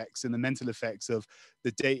physical effects and the mental effects of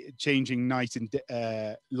the changing night and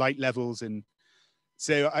light levels. And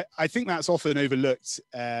so I think that's often overlooked.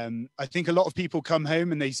 I think a lot of people come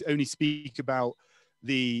home and they only speak about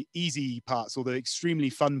the easy parts or the extremely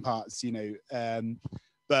fun parts, you know,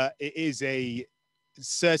 but it is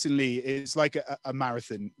certainly it's like a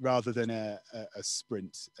marathon rather than a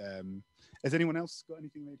sprint. Has anyone else got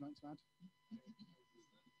anything they'd like to add?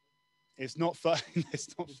 It's not fun.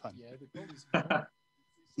 It's not fun.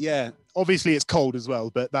 Yeah, obviously it's cold as well,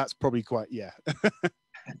 but that's probably quite, yeah.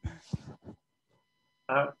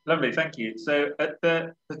 Lovely, thank you. So at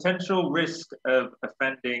the potential risk of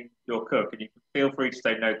offending your cook, and you can feel free to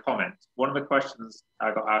say no comment, one of the questions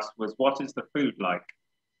I got asked was, what is the food like?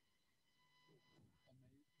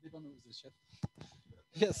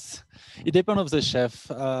 Yes, it depends on the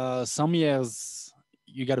chef. Some years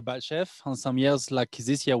you got a bad chef, and some years, like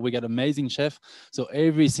this year, we got amazing chef. So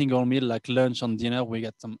every single meal, like lunch and dinner, we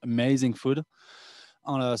got some amazing food.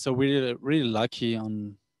 So we're really lucky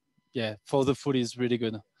on. Yeah, for the food is really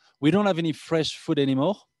good. We don't have any fresh food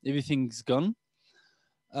anymore. Everything's gone.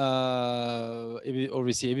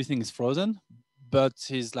 Obviously, everything is frozen, but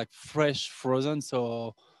it's like fresh frozen,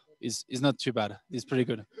 so it's not too bad. It's pretty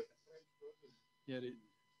good. Yeah,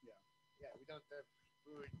 we don't have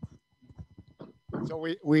food. So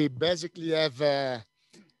we basically have a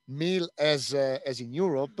meal as in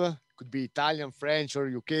Europe. Could be Italian, French, or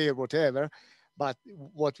UK or whatever. But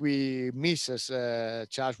what we miss, as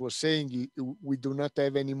Charles was saying, we do not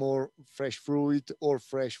have any more fresh fruit or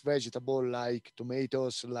fresh vegetable like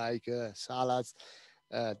tomatoes, like salads,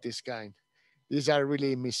 this kind. These are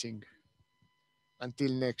really missing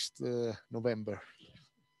until next November.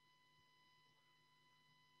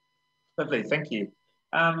 Lovely, thank you.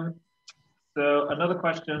 So another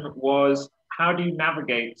question was, how do you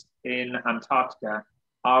navigate in Antarctica?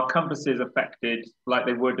 Are compasses affected like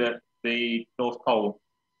they would at the North Pole?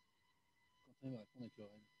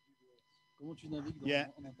 Yeah,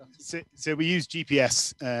 so we use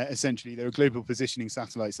GPS, essentially. There are global positioning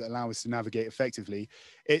satellites that allow us to navigate effectively.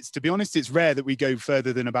 To be honest, it's rare that we go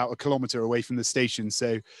further than about 1 kilometer away from the station.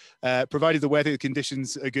 So provided the weather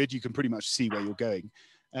conditions are good, you can pretty much see where you're going.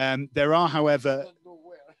 There are, however,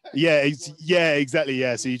 yeah, exactly.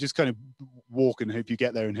 Yeah, so you just kind of walk and hope you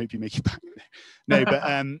get there and hope you make it back. No,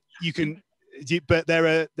 but you can, but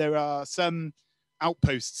there are some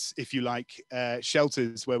outposts, if you like,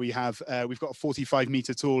 shelters where we've got a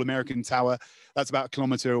 45-meter tall American tower that's about 1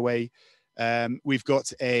 kilometer away. We've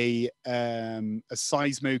got a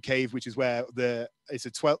seismo cave, which is where it's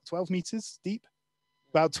a 12 meters deep,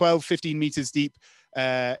 about 15 meters deep,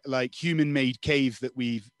 like human-made cave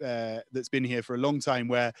that that's been here for a long time,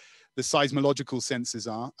 where the seismological sensors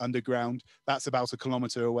are underground. That's about 1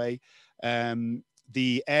 kilometer away.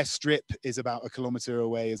 The airstrip is about 1 kilometer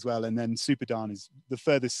away as well, and then Superdan is the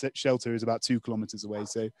furthest shelter is about 2 kilometers away.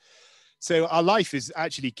 So our life is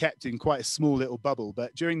actually kept in quite a small little bubble,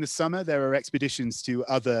 but during the summer, there are expeditions to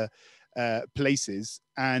other places.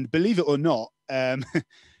 And believe it or not,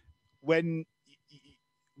 when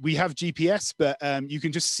we have GPS, but you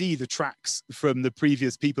can just see the tracks from the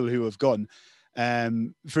previous people who have gone.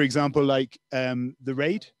 For example, like the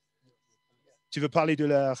raid. Tu veux parler de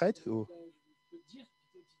la raid? Ou...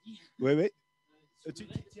 Oui, oui.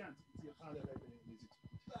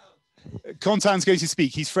 Quentin's going to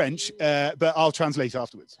speak. He's French, but I'll translate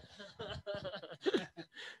afterwards.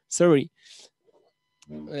 Sorry.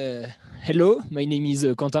 Hello, my name is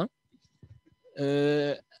Quentin.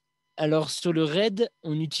 Alors sur le RAID,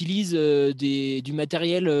 on utilise du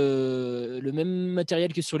matériel, le même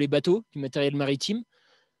matériel que sur les bateaux, du matériel maritime.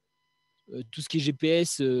 Tout ce qui est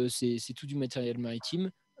GPS, c'est tout du matériel maritime.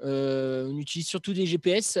 On utilise surtout des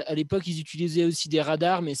GPS. À l'époque, ils utilisaient aussi des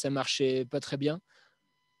radars, mais ça marchait pas très bien.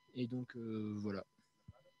 Et donc, voilà.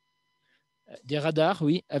 Des radars,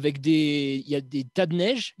 oui. Il y a des tas de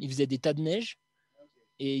neige. Ils faisaient des tas de neige.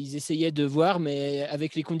 Et ils essayaient de voir, mais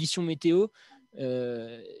avec les conditions météo,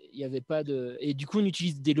 il n'y avait pas de... Et du coup, on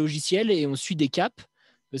utilise des logiciels et on suit des caps.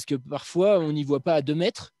 Parce que parfois, on n'y voit pas à 2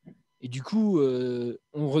 mètres. Et du coup,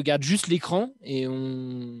 on regarde juste l'écran et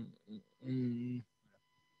on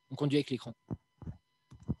conduit avec l'écran.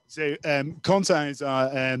 So Quentin is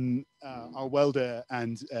our welder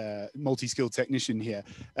and multi-skilled technician here.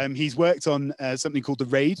 He's worked on something called the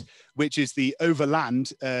RAID, which is the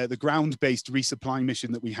overland, the ground-based resupply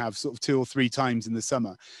mission that we have sort of 2 or 3 times in the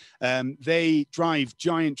summer. They drive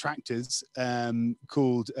giant tractors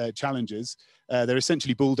called Challengers. They're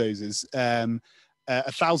essentially bulldozers,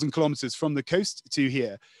 1,000 kilometers from the coast to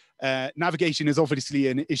here. Navigation is obviously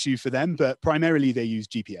an issue for them, but primarily they use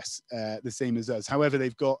GPS, the same as us. However,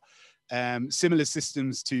 they've got similar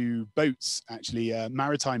systems to boats, actually,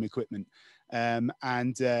 maritime equipment. And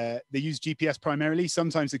they use GPS primarily.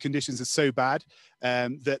 Sometimes the conditions are so bad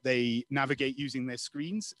that they navigate using their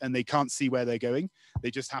screens and they can't see where they're going.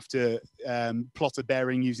 They just have to plot a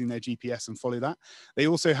bearing using their GPS and follow that. They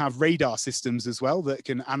also have radar systems as well that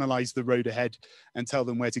can analyze the road ahead and tell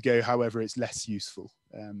them where to go. However, it's less useful.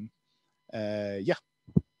 Yeah.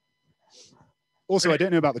 Also, I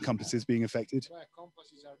don't know about the compasses being affected. Well,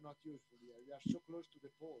 compasses are not useful here. We are so close to the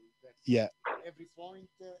pole that every point...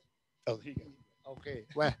 Oh, here you go. Okay,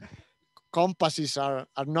 well, compasses are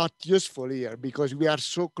not useful here because we are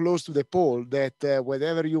so close to the pole that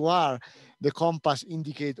wherever you are, the compass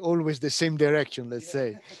indicates always the same direction, let's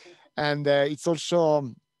say. And it's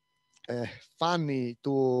also funny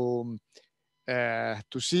to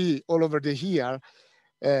see all over the year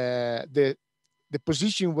the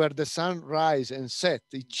position where the sun rise and set.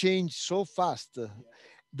 It changed so fast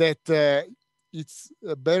that it's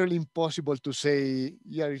barely impossible to say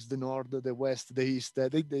here is the north, the west, the east.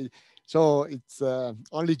 So it's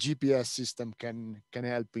only GPS system can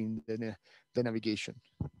help in the navigation.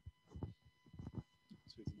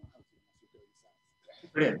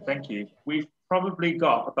 Brilliant, thank you. We've probably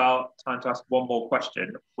got about time to ask one more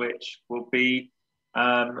question, which will be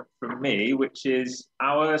from me, which is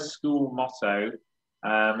our school motto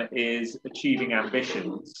is achieving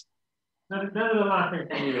ambitions. None of the laughing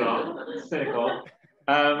from you are cynical.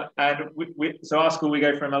 And so our school, we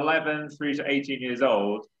go from 11 through to 18 years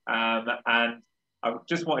old. And I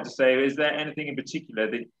just wanted to say, is there anything in particular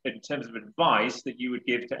that, in terms of advice, that you would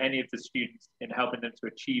give to any of the students in helping them to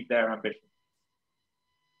achieve their ambition?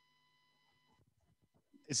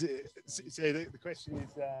 So the question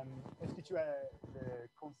is, est-ce que tu as le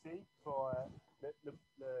conseil pour le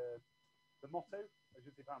motto? Je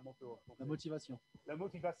sais pas un motto. La motivation. La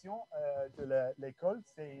motivation de l'école,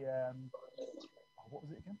 c'est what was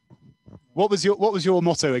it again? What was your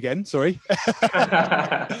motto again? Sorry.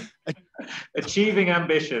 Achieving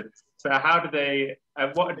ambitions. So how do they?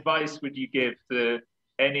 What advice would you give to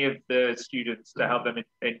any of the students to help them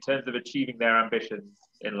in terms of achieving their ambitions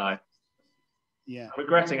in life? Yeah. I'm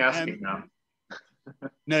regretting asking now.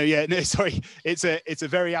 No, sorry. It's a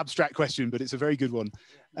very abstract question, but it's a very good one.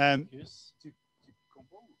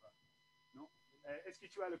 Est-ce que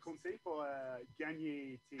tu as le conseil pour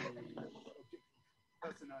gagner tes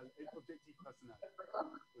objectifs personnels?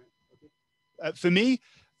 For me,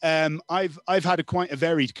 I've had quite a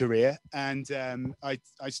varied career, and I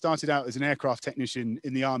started out as an aircraft technician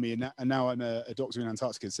in the army, and now I'm a doctor in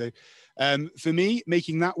Antarctica. So for me,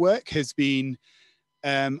 making that work has been,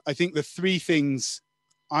 I think the 3 things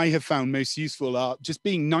I have found most useful are just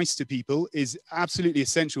being nice to people is absolutely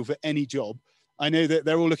essential for any job. I know that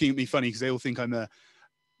they're all looking at me funny because they all think I'm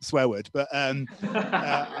swear word, but I'm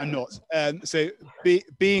not. So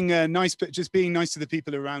being nice, but just being nice to the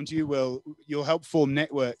people around you you'll help form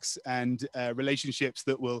networks and relationships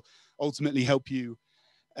that will ultimately help you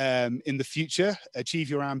in the future achieve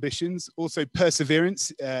your ambitions. Also,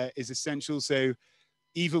 perseverance is essential. So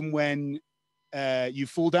even when you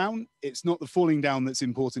fall down, it's not the falling down that's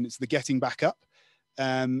important, it's the getting back up.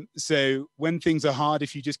 So when things are hard,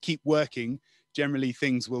 if you just keep working, generally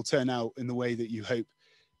things will turn out in the way that you hope.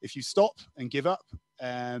 If you stop and give up,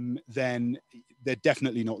 then they're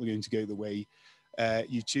definitely not going to go the way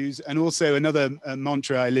you choose. And also another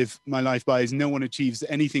mantra I live my life by is no one achieves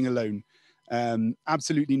anything alone.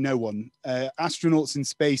 Absolutely no one. Astronauts in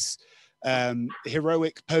space,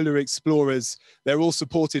 heroic polar explorers, they're all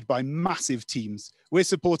supported by massive teams. We're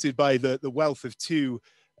supported by the wealth of two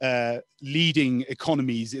leading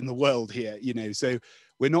economies in the world here, you know, so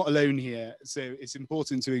we're not alone here. So it's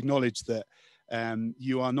important to acknowledge that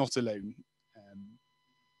you are not alone.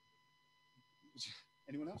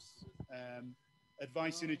 Anyone else?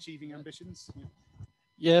 Advice in achieving ambitions?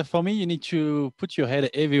 Yeah, for me, you need to put your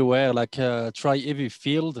head everywhere, like try every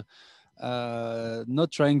field,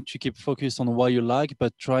 not trying to keep focused on what you like,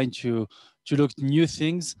 but trying to look new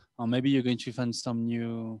things, or maybe you're going to find some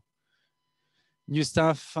new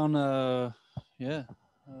stuff on, yeah.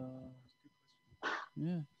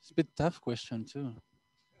 Yeah, it's a bit tough question too.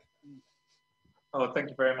 Oh, thank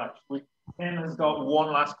you very much. Kim has got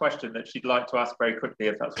one last question that she'd like to ask very quickly,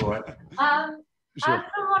 if that's all right. Sure. As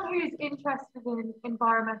someone who's interested in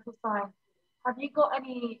environmental science, have you got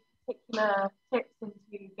any particular tips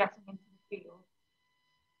into getting into the field?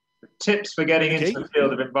 Tips for getting into the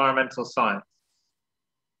field of environmental science.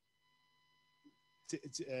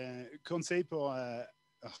 Conseil pour,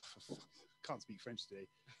 can't speak French today.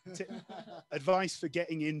 Advice for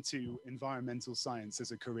getting into environmental science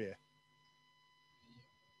as a career.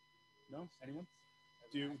 No? Anyone?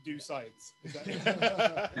 Do science. Is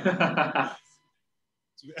that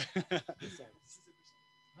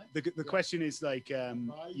the question is like,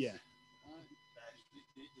 yeah.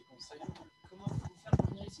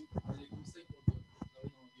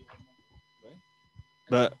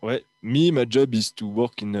 But well, my job is to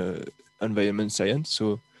work in environment science.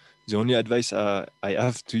 So the only advice I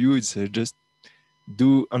have to you is just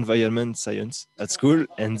do environment science at school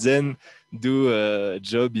and then do a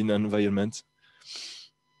job in environment.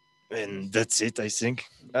 And that's it, I think.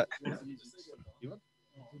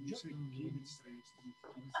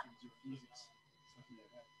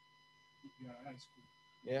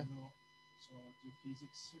 Yeah.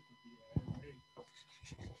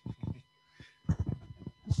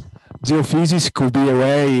 Geophysics could be a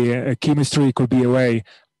way, chemistry could be a way.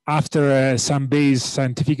 After some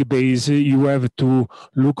scientific base, you have to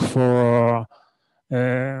look for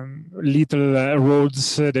little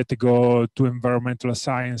roads that go to environmental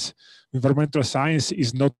science. Environmental science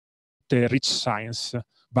is not a rich science,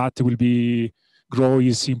 but will grow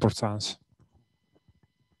its importance.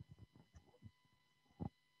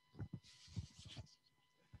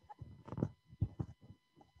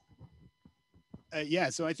 Yeah,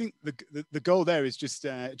 so I think the goal there is just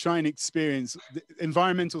try and experience.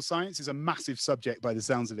 Environmental science is a massive subject by the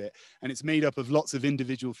sounds of it, and it's made up of lots of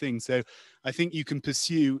individual things. So I think you can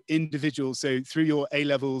pursue individual, so through your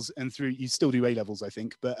A-levels and through, you still do A-levels, I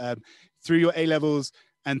think, but through your A-levels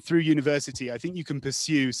and through university, I think you can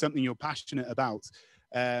pursue something you're passionate about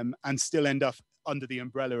and still end up under the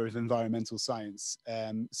umbrella of environmental science.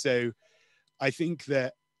 So I think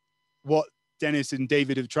that what Dennis and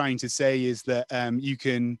David are trying to say is that you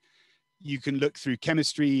can look through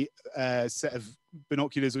chemistry set of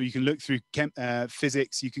binoculars, or you can look through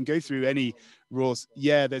physics. You can go through any raws.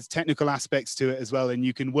 Yeah, there's technical aspects to it as well, and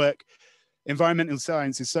you can work. Environmental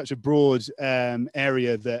science is such a broad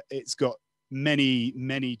area that it's got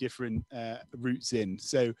many different routes in.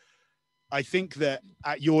 So I think that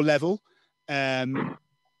at your level,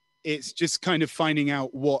 it's just kind of finding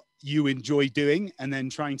out what you enjoy doing and then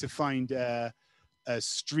trying to find a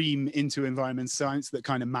stream into environmental science that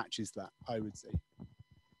kind of matches that, I would say.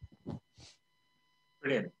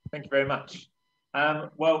 Brilliant. Thank you very much.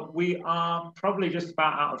 Well, we are probably just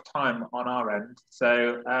about out of time on our end.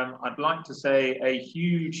 So I'd like to say a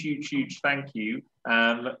huge thank you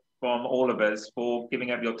from all of us for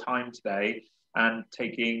giving up your time today and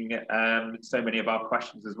taking so many of our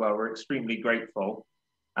questions as well. We're extremely grateful.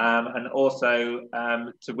 And also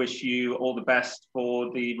to wish you all the best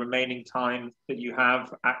for the remaining time that you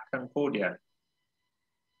have at Concordia.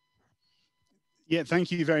 Yeah, thank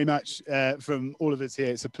you very much from all of us here.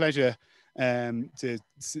 It's a pleasure to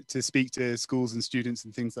speak to schools and students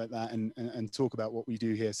and things like that, and talk about what we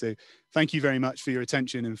do here. So thank you very much for your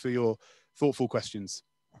attention and for your thoughtful questions.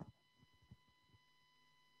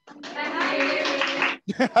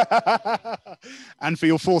 And for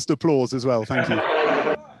your forced applause as well. Thank you.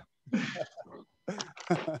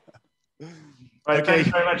 Right, okay. Thanks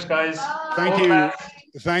very much, guys. Thank you.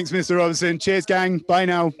 Thanks, Mr. Robinson. Cheers, gang. Bye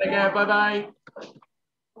now. Take care. Bye-bye.